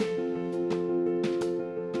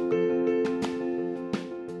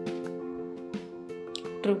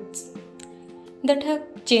truths that have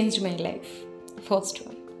changed my life. First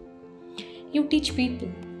one, you teach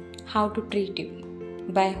people how to treat you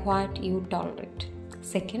by what you tolerate.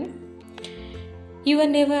 Second, you are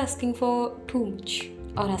never asking for too much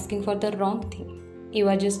or asking for the wrong thing. You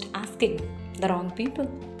are just asking the wrong people.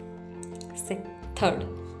 Third,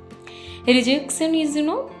 rejection is,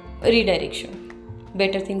 redirection.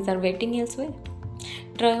 Better things are waiting elsewhere.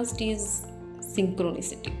 Trust is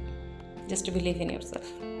synchronicity. Just believe in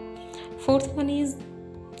yourself. Fourth one is,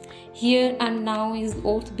 here and now is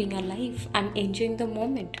worth being alive and enjoying the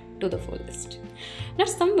moment to the fullest. Not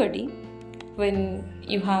somebody when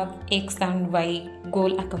you have X and Y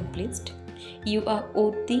goal accomplished. You are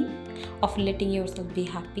worthy of letting yourself be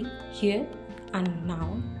happy here and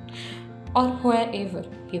now or wherever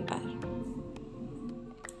you are.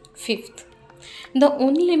 Fifth, the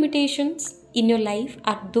only limitations in your life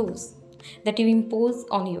are those that you impose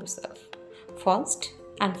on yourself. First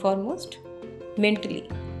and foremost, mentally.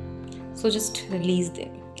 So just release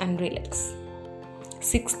them and relax.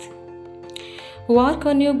 Sixth, work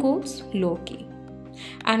on your goals low-key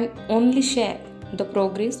and only share the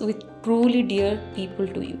progress with truly dear people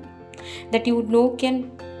to you that you know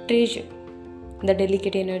can treasure the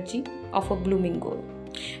delicate energy of a blooming goal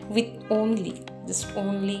with only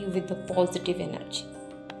with the positive energy.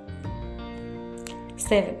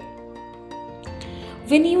 7.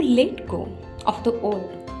 When you let go of the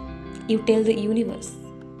old, you tell the universe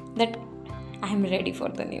that I am ready for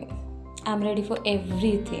the new. I am ready for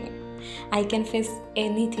everything. I can face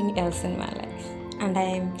anything else in my life and I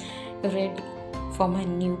am ready for my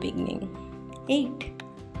new beginning. 8.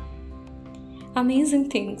 Amazing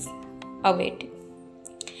things await you.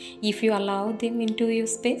 If you allow them into your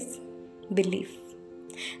space, believe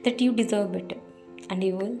that you deserve better and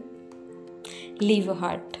you will leave a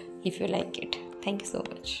heart if you like it. Thank you so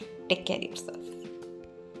much. Take care of yourself.